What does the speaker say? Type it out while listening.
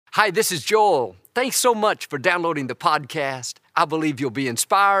Hi, this is Joel. Thanks so much for downloading the podcast. I believe you'll be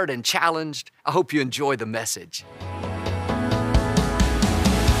inspired and challenged. I hope you enjoy the message.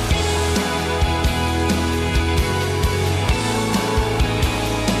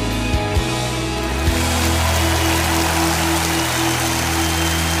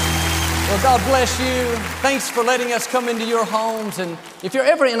 Well, God bless you. Thanks for letting us come into your homes. And if you're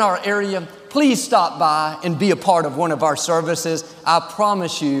ever in our area, please stop by and be a part of one of our services. I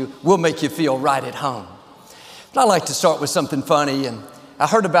promise you, we'll make you feel right at home. But I like to start with something funny. And I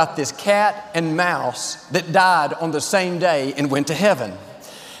heard about this cat and mouse that died on the same day and went to heaven.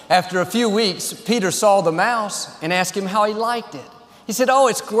 After a few weeks, Peter saw the mouse and asked him how he liked it. He said, "Oh,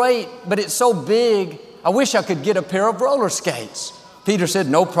 it's great, but it's so big. I wish I could get a pair of roller skates." Peter said,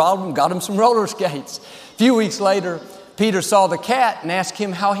 "No problem," got him some roller skates. A few weeks later, Peter saw the cat and asked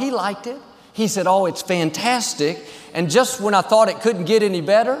him how he liked it. He said, "Oh, it's fantastic. And just when I thought it couldn't get any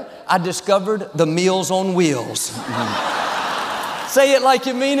better, I discovered the Meals on Wheels." Say it like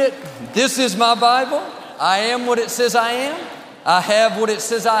you mean it. This is my Bible. I am what it says I am. I have what it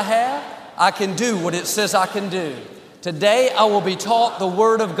says I have. I can do what it says I can do. Today, I will be taught the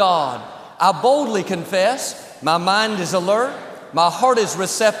Word of God. I boldly confess, my mind is alert. My heart is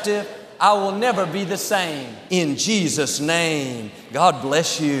receptive. I will never be the same. In Jesus' name, God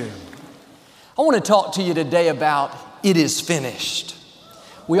bless you. I want to talk to you today about it is finished.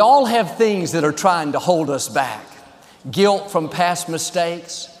 We all have things that are trying to hold us back. Guilt from past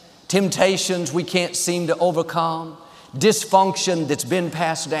mistakes, temptations we can't seem to overcome, dysfunction that's been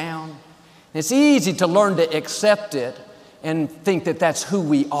passed down. It's easy to learn to accept it and think that that's who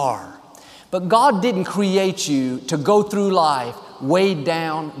we are. But God didn't create you to go through life weighed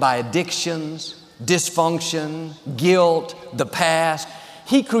down by addictions, dysfunction, guilt, the past.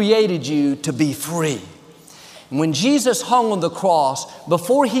 He created you to be free. And when Jesus hung on the cross,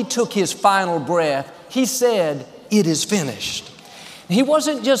 before He took His final breath, He said, "It is finished." And He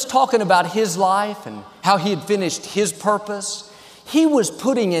wasn't just talking about His life and how He had finished His purpose. He was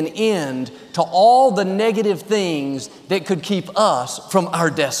putting an end to all the negative things that could keep us from our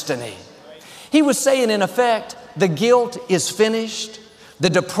destiny. He was saying, in effect, the guilt is finished, the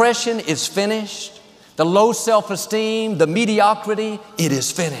depression is finished, the low self-esteem, the mediocrity, it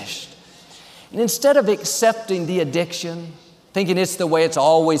is finished. And instead of accepting the addiction, thinking it's the way it's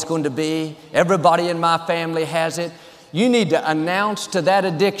always going to be, everybody in my family has it, you need to announce to that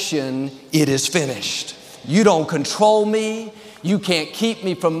addiction, it is finished. You don't control me. You can't keep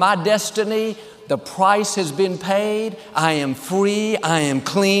me from my destiny. The price has been paid. I am free. I am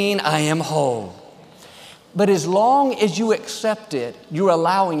clean. I am whole. But as long as you accept it, you're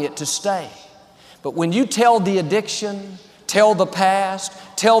allowing it to stay. But when you tell the addiction, tell the past,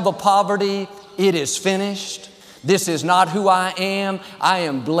 tell the poverty, it is finished. This is not who I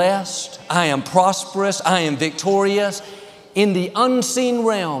am blessed. I am prosperous. I am victorious. In the unseen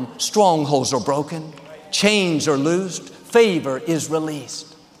realm, strongholds are broken. Chains are loosed. Favor is released.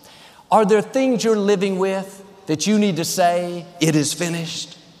 Are there things you're living with that you need to say, it is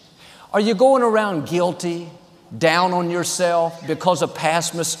finished? Are you going around guilty, down on yourself because of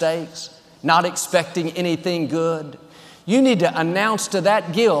past mistakes, not expecting anything good? You need to announce to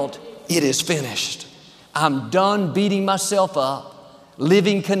that guilt, it is finished. I'm done beating myself up,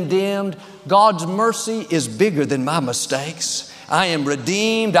 living condemned. God's mercy is bigger than my mistakes. I am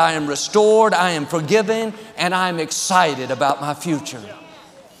redeemed, I am restored, I am forgiven, and I'm excited about my future.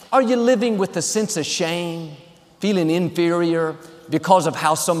 Are you living with a sense of shame, feeling inferior because of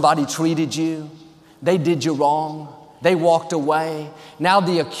how somebody treated you? They did you wrong. They walked away. Now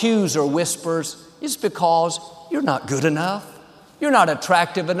the accuser whispers, it's because you're not good enough. You're not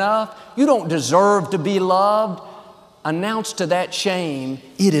attractive enough. You don't deserve to be loved. Announce to that shame,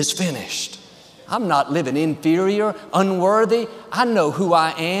 it is finished. I'm not living inferior, unworthy. I know who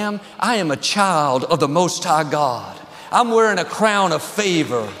I am. I am a child of the Most High God. I'm wearing a crown of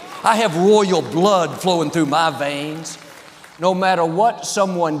favor. I have royal blood flowing through my veins. No matter what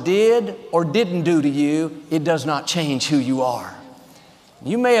someone did or didn't do to you, it does not change who you are.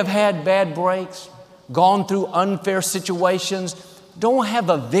 You may have had bad breaks, gone through unfair situations. Don't have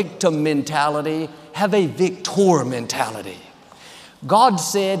a victim mentality, have a victor mentality. God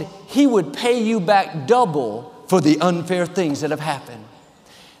said He would pay you back double for the unfair things that have happened.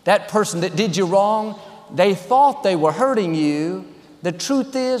 That person that did you wrong, they thought they were hurting you. The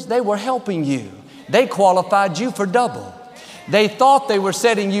truth is they were helping you. They qualified you for double. They thought they were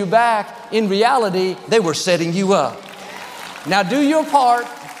setting you back. In reality, they were setting you up. Now do your part.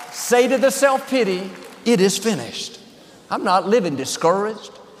 Say to the self-pity, it is finished. I'm not living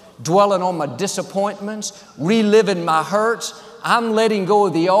discouraged, dwelling on my disappointments, reliving my hurts. I'm letting go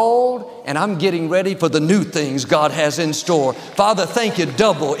of the old and I'm getting ready for the new things God has in store. Father, thank you,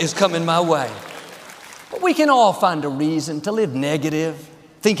 double is coming my way. But we can all find a reason to live negative,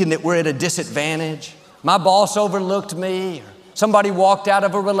 thinking that we're at a disadvantage. My boss overlooked me, or somebody walked out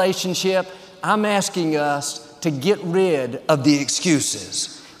of a relationship. I'm asking us to get rid of the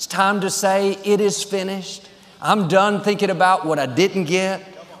excuses. It's time to say it is finished. I'm done thinking about what I didn't get,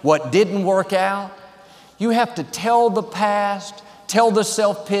 what didn't work out. You have to tell the past, tell the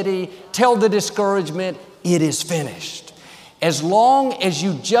self-pity, tell the discouragement, it is finished. As long as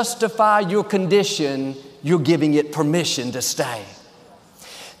you justify your condition, you're giving it permission to stay.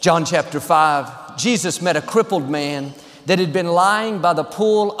 John chapter 5, Jesus met a crippled man that had been lying by the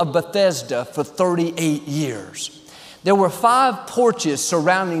pool of Bethesda for 38 years. There were 5 porches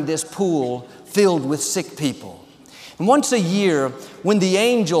surrounding this pool filled with sick people. And once a year, when the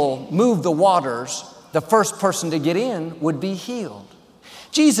angel moved the waters, the first person to get in would be healed.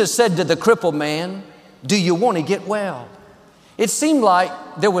 Jesus said to the crippled man, "Do you want to get well?" It seemed like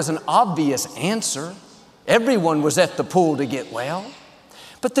there was an obvious answer. Everyone was at the pool to get well.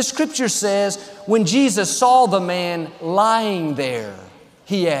 But the scripture says, when Jesus saw the man lying there,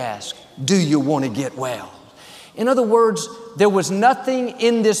 he asked, "Do you want to get well?" In other words, there was nothing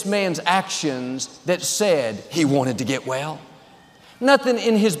in this man's actions that said he wanted to get well. Nothing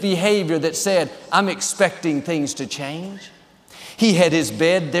in his behavior that said, I'm expecting things to change. He had his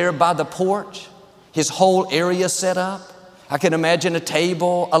bed there by the porch, his whole area set up. I can imagine a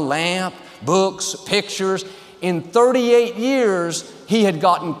table, a lamp, books, pictures. In 38 years, he had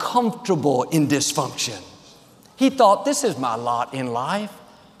gotten comfortable in dysfunction. He thought, this is my lot in life.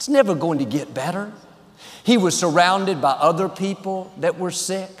 It's never going to get better. He was surrounded by other people that were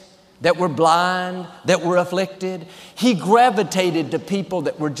sick, that were blind, that were afflicted. He gravitated to people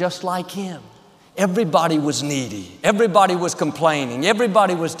that were just like him. Everybody was needy. Everybody was complaining.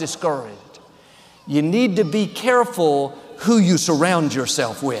 Everybody was discouraged. You need to be careful who you surround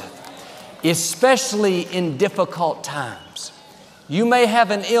yourself with, especially in difficult times. You may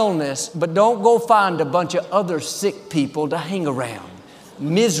have an illness, but don't go find a bunch of other sick people to hang around.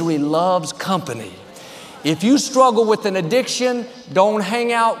 Misery loves company. If you struggle with an addiction, don't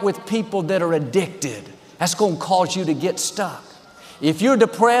hang out with people that are addicted. That's going to cause you to get stuck. If you're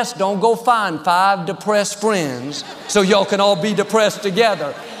depressed, don't go find 5 depressed friends so y'all can all be depressed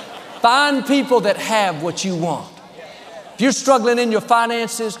together. Find people that have what you want. If you're struggling in your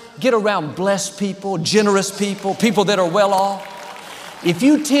finances, get around blessed people, generous people, people that are well off. If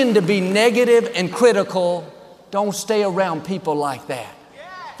you tend to be negative and critical, don't stay around people like that.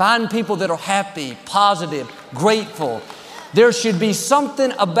 Find people that are happy, positive, grateful. There should be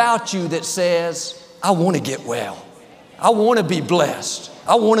something about you that says, I want to get well. I want to be blessed.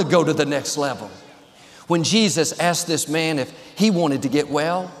 I want to go to the next level. When Jesus asked this man if he wanted to get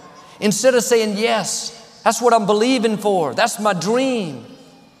well, instead of saying, yes, that's what I'm believing for, that's my dream,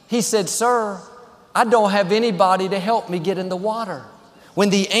 he said, sir, I don't have anybody to help me get in the water.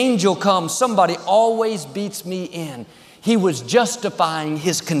 When the angel comes, somebody always beats me in. He was justifying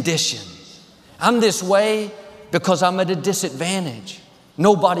his condition. I'm this way because I'm at a disadvantage.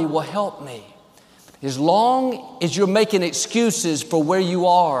 Nobody will help me. As long as you're making excuses for where you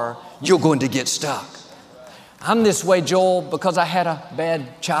are, you're going to get stuck. I'm this way, Joel, because I had a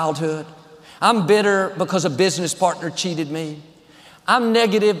bad childhood. I'm bitter because a business partner cheated me. I'm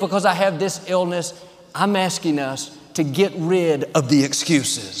negative because I have this illness. I'm asking us to get rid of the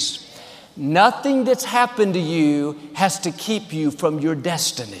excuses. Nothing that's happened to you has to keep you from your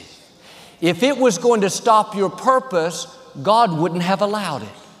destiny. If it was going to stop your purpose, God wouldn't have allowed it.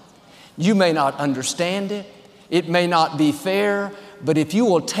 You may not understand it. It may not be fair, but if you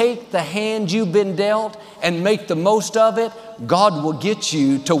will take the hand you've been dealt and make the most of it, God will get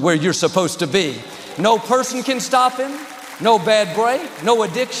you to where you're supposed to be. No person can stop him. No bad break, no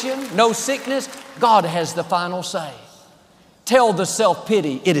addiction, no sickness. God has the final say. Tell the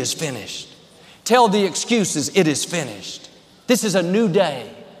self-pity, it is finished. Tell the excuses, it is finished. This is a new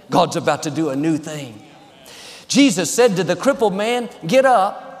day. God's about to do a new thing. Jesus said to the crippled man, get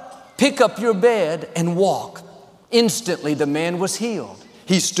up, pick up your bed and walk. Instantly the man was healed.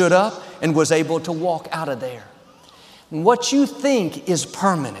 He stood up and was able to walk out of there. And what you think is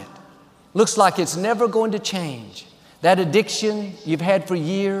permanent looks like it's never going to change. That addiction you've had for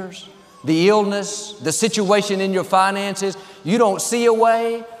years, the illness, the situation in your finances, you don't see a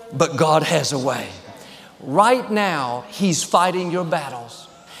way, but God has a way. Right now, He's fighting your battles.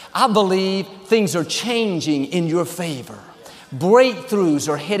 I believe things are changing in your favor. Breakthroughs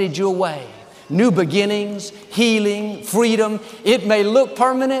are headed your way. new beginnings, healing, freedom. It may look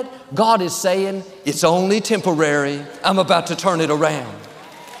permanent. God is saying, it's only temporary. I'm about to turn it around.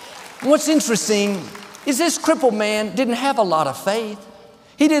 What's interesting is this crippled man didn't have a lot of faith.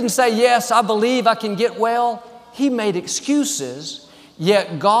 He didn't say, yes, I believe I can get well. He made excuses,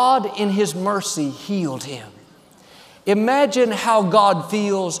 yet God in His mercy healed him. Imagine how God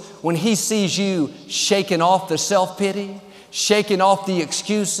feels when He sees you shaking off the self-pity, shaking off the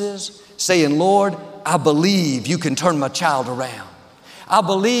excuses, saying, Lord, I believe you can turn my child around. I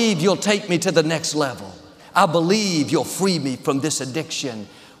believe you'll take me to the next level. I believe you'll free me from this addiction.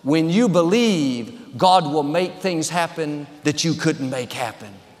 When you believe, God will make things happen that you couldn't make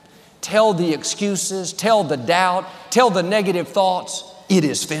happen. Tell the excuses, tell the doubt, tell the negative thoughts, it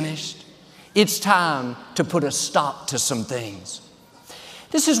is finished. It's time to put a stop to some things.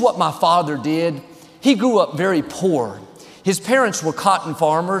 This is what my father did. He grew up very poor. His parents were cotton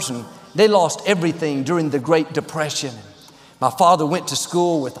farmers and they lost everything during the Great Depression. My father went to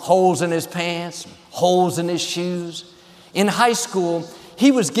school with holes in his pants, holes in his shoes. In high school,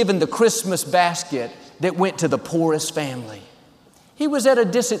 he was given the Christmas basket that went to the poorest family. He was at a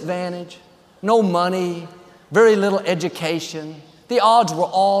disadvantage, no money, very little education. The odds were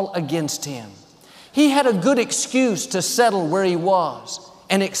all against him. He had a good excuse to settle where he was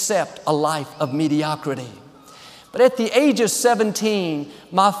and accept a life of mediocrity. But at the age of 17,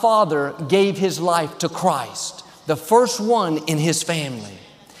 my father gave his life to Christ, the first one in his family.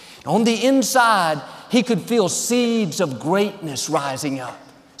 On the inside, he could feel seeds of greatness rising up,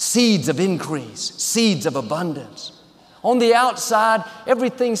 seeds of increase, seeds of abundance. On the outside,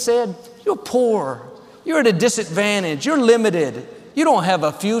 everything said, you're poor, you're at a disadvantage, you're limited, you don't have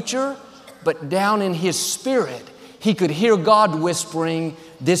a future. But down in his spirit, he could hear God whispering,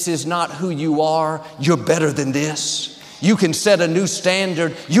 this is not who you are, you're better than this. You can set a new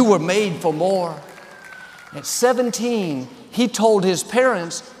standard, you were made for more. At 17, he told his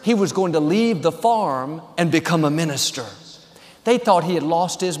parents he was going to leave the farm and become a minister. They thought he had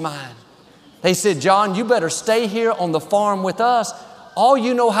lost his mind. They said, John, you better stay here on the farm with us. All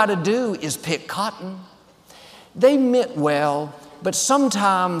you know how to do is pick cotton. They meant well, but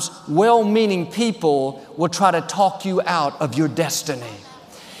sometimes well-meaning people will try to talk you out of your destiny.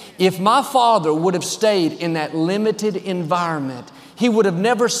 If my father would have stayed in that limited environment, he would have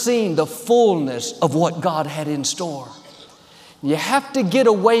never seen the fullness of what God had in store. You have to get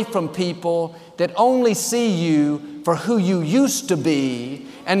away from people that only see you for who you used to be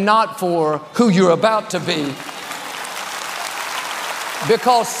and not for who you're about to be.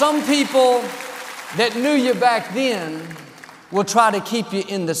 Because some people that knew you back then will try to keep you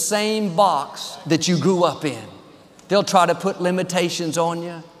in the same box that you grew up in. They'll try to put limitations on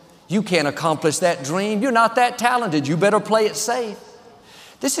you. You can't accomplish that dream. You're not that talented. You better play it safe.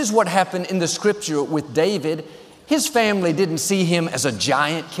 This is what happened in the scripture with David. His family didn't see him as a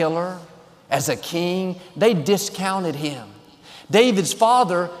giant killer, as a king. They discounted him. David's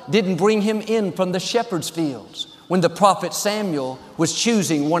father didn't bring him in from the shepherd's fields when the prophet Samuel was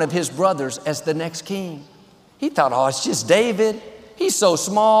choosing one of his brothers as the next king. He thought, oh, it's just David. He's so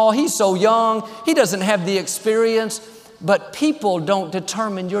small. He's so young. He doesn't have the experience. But people don't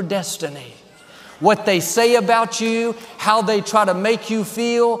determine your destiny. What they say about you, how they try to make you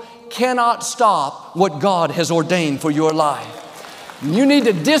feel, cannot stop what God has ordained for your life. You need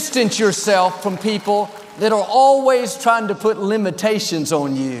to distance yourself from people that are always trying to put limitations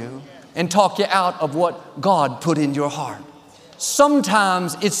on you and talk you out of what God put in your heart.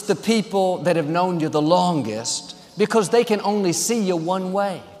 Sometimes it's the people that have known you the longest because they can only see you one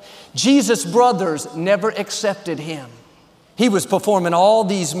way. Jesus' brothers never accepted him. He was performing all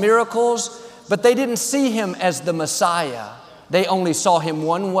these miracles, but they didn't see him as the Messiah. They only saw him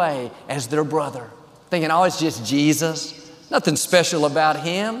one way, as their brother, thinking, oh, it's just Jesus. Nothing special about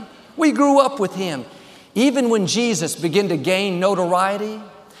him. We grew up with him. Even when Jesus began to gain notoriety,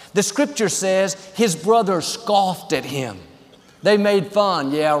 the scripture says his brothers scoffed at him. They made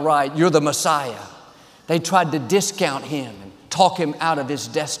fun. Yeah, right, you're the Messiah. They tried to discount him and talk him out of his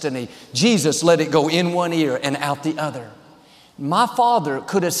destiny. Jesus let it go in one ear and out the other. My father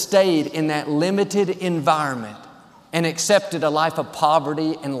could have stayed in that limited environment and accepted a life of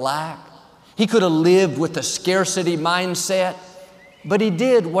poverty and lack. He could have lived with a scarcity mindset, but he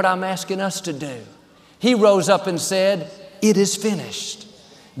did what I'm asking us to do. He rose up and said, it is finished.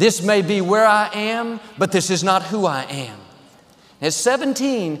 This may be where I am, but this is not who I am. At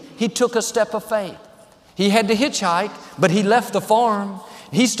 17, he took a step of faith. He had to hitchhike, but he left the farm.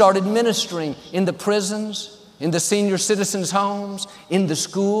 He started ministering in the prisons, in the senior citizens' homes, in the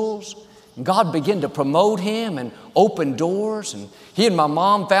schools. God began to promote him and open doors. And he and my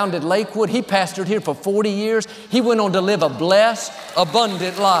mom founded Lakewood. He pastored here for 40 years. He went on to live a blessed,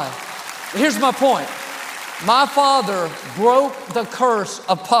 abundant life. Here's my point. My father broke the curse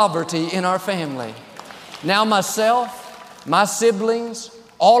of poverty in our family. Now myself, my siblings,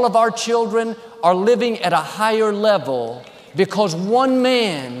 all of our children are living at a higher level because one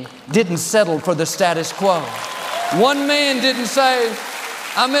man didn't settle for the status quo. One man didn't say,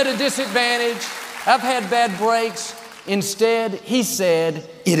 I'm at a disadvantage, I've had bad breaks. Instead, he said,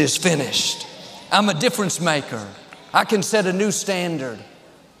 it is finished. I'm a difference maker. I can set a new standard.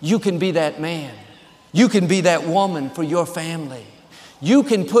 You can be that man. You can be that woman for your family. You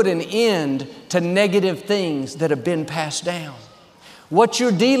can put an end to negative things that have been passed down. What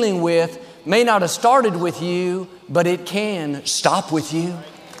you're dealing with may not have started with you, but it can stop with you.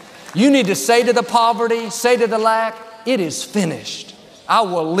 You need to say to the poverty, say to the lack, it is finished. I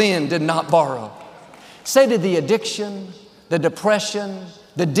will lend and not borrow. Say to the addiction, the depression,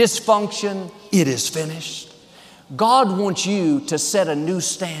 the dysfunction, it is finished. God wants you to set a new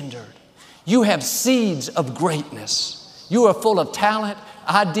standard. You have seeds of greatness. You are full of talent,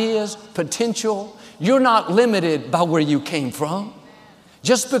 ideas, potential. You're not limited by where you came from.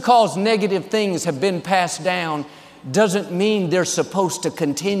 Just because negative things have been passed down doesn't mean they're supposed to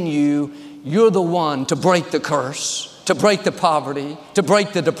continue. You're the one to break the curse, to break the poverty, to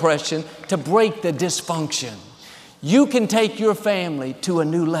break the depression, to break the dysfunction. You can take your family to a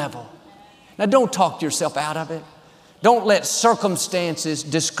new level. Now, don't talk yourself out of it. Don't let circumstances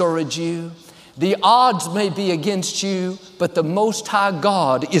discourage you. The odds may be against you, but the Most High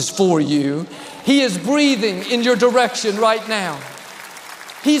God is for you. He is breathing in your direction right now.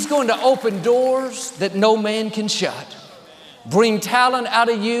 He's going to open doors that no man can shut. Bring talent out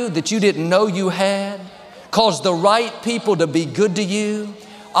of you that you didn't know you had. Cause the right people to be good to you.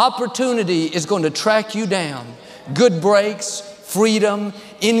 Opportunity is going to track you down. Good breaks, freedom,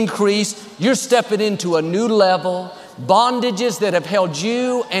 increase. You're stepping into a new level. Bondages that have held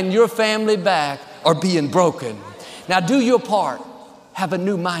you and your family back are being broken. Now do your part. Have a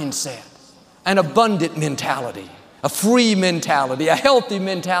new mindset, an abundant mentality, a free mentality, a healthy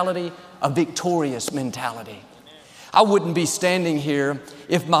mentality, a victorious mentality. I wouldn't be standing here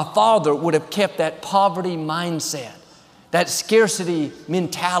if my father would have kept that poverty mindset, that scarcity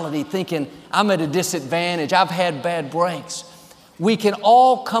mentality, thinking I'm at a disadvantage, I've had bad breaks. We can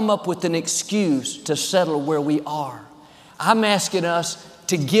all come up with an excuse to settle where we are. I'm asking us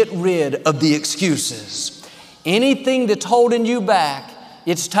to get rid of the excuses. Anything that's holding you back,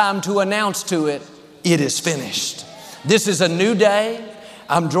 it's time to announce to it, it is finished. This is a new day.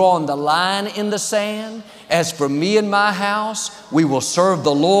 I'm drawing the line in the sand. As for me and my house, we will serve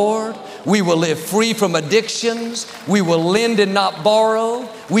the Lord. We will live free from addictions. We will lend and not borrow.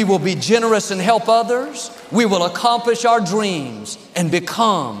 We will be generous and help others. We will accomplish our dreams and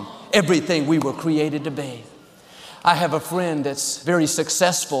become everything we were created to be. I have a friend that's very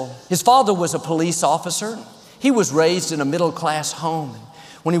successful. His father was a police officer. He was raised in a middle-class home.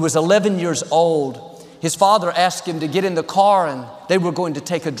 When he was 11 years old, his father asked him to get in the car and they were going to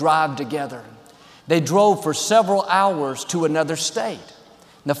take a drive together. They drove for several hours to another state.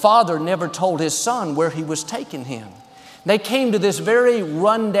 The father never told his son where he was taking him. They came to this very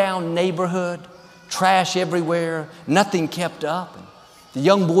rundown neighborhood, trash everywhere, nothing kept up. The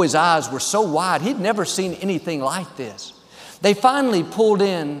young boy's eyes were so wide, he'd never seen anything like this. They finally pulled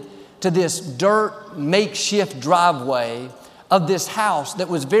in to this dirt makeshift driveway of this house that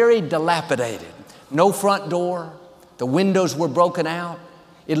was very dilapidated. No front door, the windows were broken out.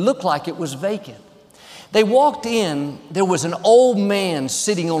 It looked like it was vacant. They walked in, there was an old man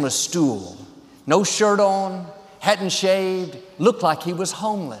sitting on a stool. No shirt on, hadn't shaved, looked like he was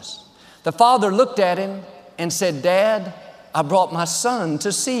homeless. The father looked at him and said, "Dad, I brought my son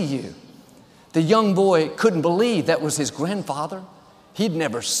to see you." The young boy couldn't believe that was his grandfather. He'd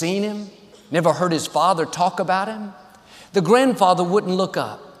never seen him, never heard his father talk about him. The grandfather wouldn't look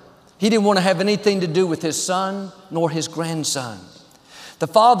up. He didn't want to have anything to do with his son nor his grandson. The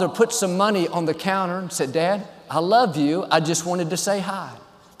father put some money on the counter and said, "Dad, I love you. I just wanted to say hi."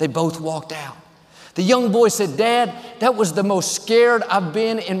 They both walked out. The young boy said, "Dad, that was the most scared I've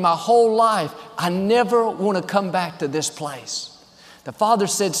been in my whole life. I never want to come back to this place." The father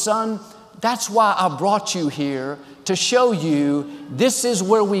said, "Son, that's why I brought you here, to show you this is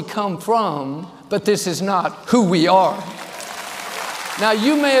where we come from, but this is not who we are." Now,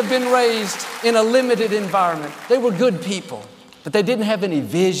 you may have been raised in a limited environment. They were good people, but they didn't have any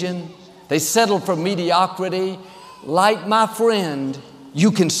vision. They settled for mediocrity. Like my friend,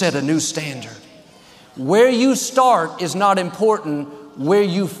 you can set a new standard. Where you start is not important. where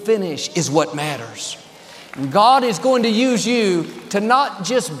you finish is what matters. And God is going to use you to not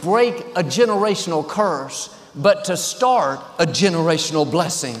just break a generational curse, but to start a generational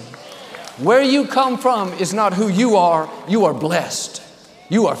blessing. Where you come from is not who you are. You are blessed.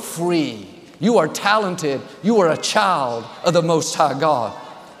 You are free. You are talented. You are a child of the Most High God.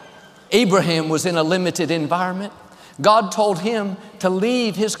 Abraham was in a limited environment. God told him to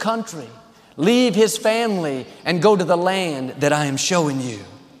leave his country, leave his family, and go to the land that I am showing you.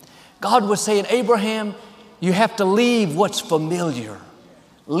 God was saying, Abraham, you have to leave what's familiar.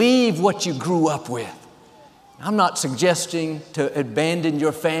 Leave what you grew up with. I'm not suggesting to abandon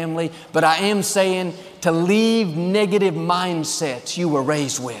your family, but I am saying to leave negative mindsets you were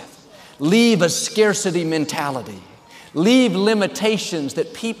raised with. Leave a scarcity mentality. Leave limitations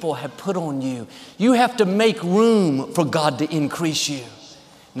that people have put on you. You have to make room for God to increase you.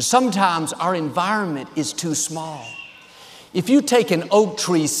 And sometimes our environment is too small. If you take an oak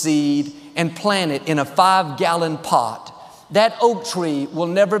tree seed and plant it in a 5-gallon pot, that oak tree will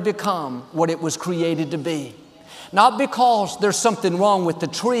never become what it was created to be. Not because there's something wrong with the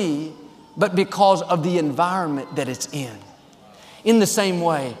tree, but because of the environment that it's in. In the same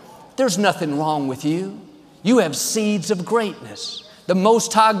way, there's nothing wrong with you. You have seeds of greatness. The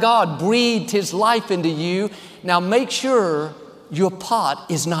Most High God breathed His life into you. Now make sure your pot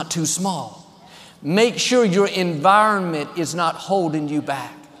is not too small. Make sure your environment is not holding you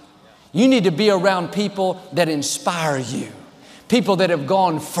back. You need to be around people that inspire you, people that have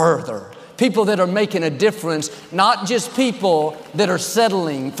gone further, people that are making a difference, not just people that are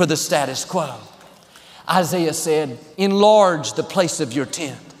settling for the status quo. Isaiah said, enlarge the place of your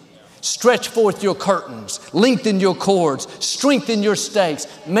tent. Stretch forth your curtains, lengthen your cords, strengthen your stakes,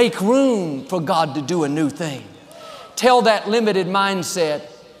 make room for God to do a new thing. Tell that limited mindset,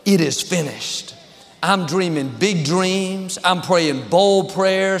 it is finished. I'm dreaming big dreams. I'm praying bold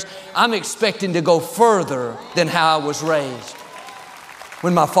prayers. I'm expecting to go further than how I was raised.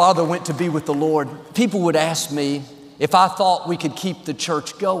 When my father went to be with the Lord, people would ask me if I thought we could keep the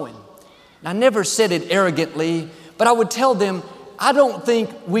church going. And I never said it arrogantly, but I would tell them, I don't think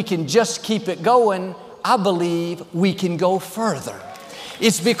we can just keep it going. I believe we can go further.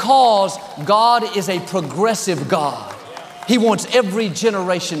 It's because God is a progressive God. He wants every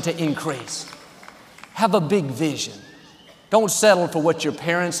generation to increase. Have a big vision. Don't settle for what your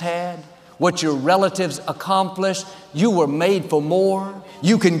parents had, what your relatives accomplished. You were made for more.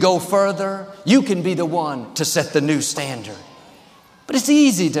 You can go further. You can be the one to set the new standard. But it's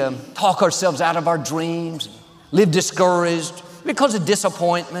easy to talk ourselves out of our dreams, live discouraged because of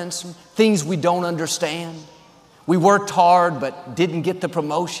disappointments, things we don't understand. We worked hard but didn't get the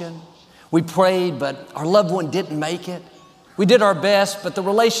promotion. We prayed but our loved one didn't make it. We did our best but the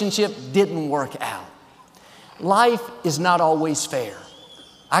relationship didn't work out. Life is not always fair.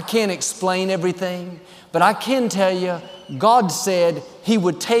 I can't explain everything, but I can tell you, God said He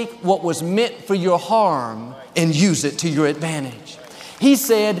would take what was meant for your harm and use it to your advantage. He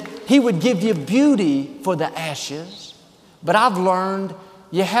said He would give you beauty for the ashes, but I've learned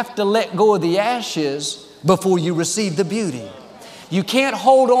you have to let go of the ashes before you receive the beauty. You can't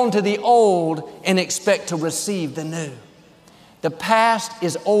hold on to the old and expect to receive the new. The past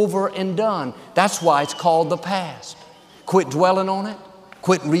is over and done. That's why it's called the past. Quit dwelling on it.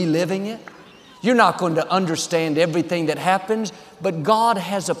 Quit reliving it. You're not going to understand everything that happens, but God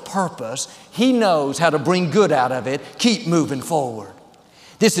has a purpose. He knows how to bring good out of it. Keep moving forward.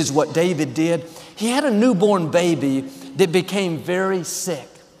 This is what David did. He had a newborn baby that became very sick.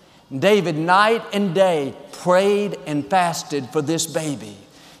 David, night and day, prayed and fasted for this baby.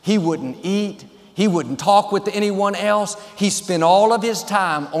 He wouldn't eat. He wouldn't talk with anyone else. He spent all of his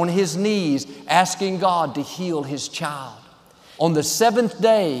time on his knees asking God to heal his child. On the 7th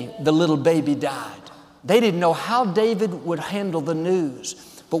day, the little baby died. They didn't know how David would handle the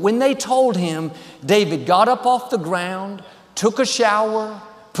news. But when they told him, David got up off the ground, took a shower,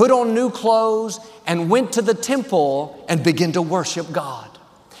 put on new clothes, and went to the temple and began to worship God.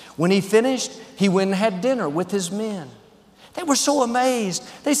 When he finished, he went and had dinner with his men. They were so amazed.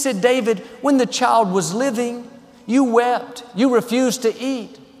 They said, David, when the child was living, you wept, you refused to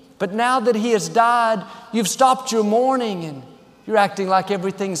eat. But now that he has died, you've stopped your mourning and you're acting like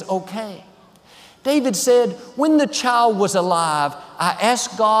everything's okay. David said, when the child was alive, I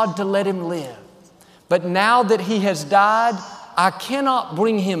asked God to let him live. But now that he has died, I cannot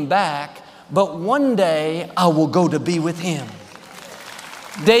bring him back, but one day I will go to be with him.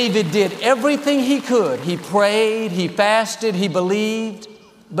 David did everything he could. He prayed, he fasted, he believed,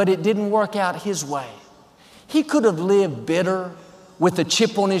 but it didn't work out his way. He could have lived bitter with a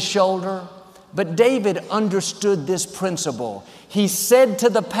chip on his shoulder, But David understood this principle. He said to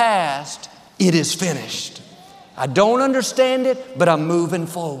the past, it is finished. I don't understand it, but I'm moving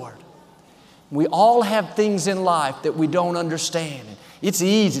forward. We all have things in life that we don't understand. It's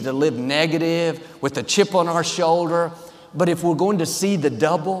easy to live negative with a chip on our shoulder, but if we're going to see the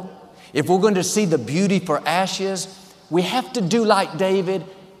double, if we're going to see the beauty for ashes, we have to do like David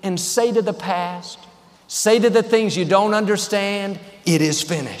and say to the past, say to the things you don't understand, it is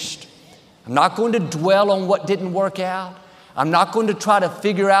finished. I'm not going to dwell on what didn't work out. I'm not going to try to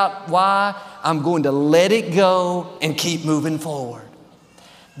figure out why. I'm going to let it go and keep moving forward.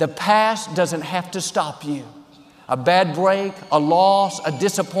 The past doesn't have to stop you. A bad break, a loss, a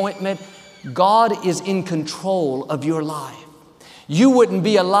disappointment, God is in control of your life. You wouldn't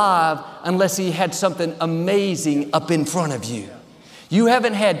be alive unless He had something amazing up in front of you. You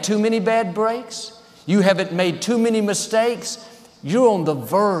haven't had too many bad breaks. You haven't made too many mistakes. You're on the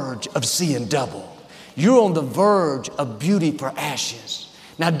verge of seeing double. You're on the verge of beauty for ashes.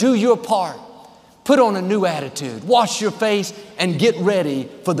 Now do your part. Put on a new attitude. Wash your face and get ready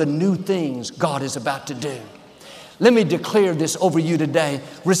for the new things God is about to do. Let me declare this over you today.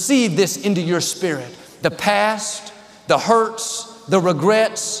 Receive this into your spirit. The past, the hurts, the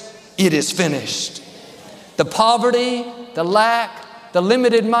regrets, it is finished. The poverty, the lack, the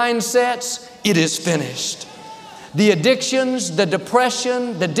limited mindsets, it is finished. The addictions, the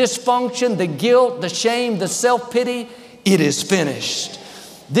depression, the dysfunction, the guilt, the shame, the self-pity, it is finished.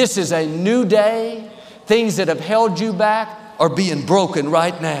 This is a new day. Things that have held you back are being broken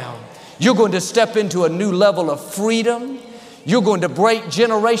right now. You're going to step into a new level of freedom. You're going to break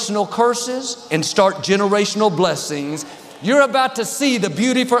generational curses and start generational blessings. You're about to see the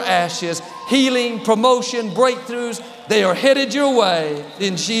beauty for ashes, healing, promotion, breakthroughs. They are headed your way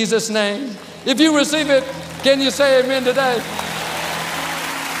in Jesus' name. If you receive it, can you say amen today?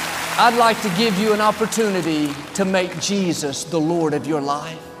 I'd like to give you an opportunity to make Jesus the Lord of your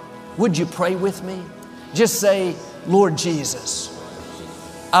life. Would you pray with me? Just say, Lord Jesus,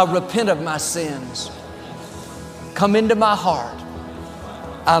 I repent of my sins. Come into my heart.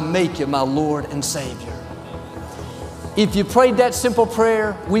 I make you my Lord and Savior. If you prayed that simple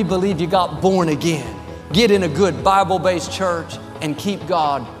prayer, we believe you got born again. Get in a good Bible-based church and keep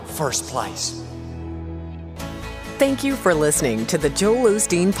God first place. Thank you for listening to the Joel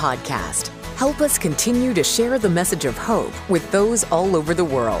Osteen Podcast. Help us continue to share the message of hope with those all over the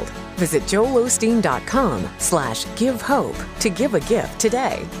world. Visit joelosteen.com/give hope to give a gift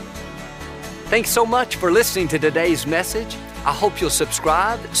today. Thanks so much for listening to today's message. I hope you'll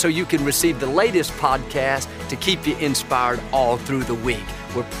subscribe so you can receive the latest podcast to keep you inspired all through the week.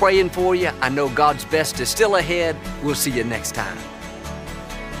 We're praying for you. I know God's best is still ahead. We'll see you next time.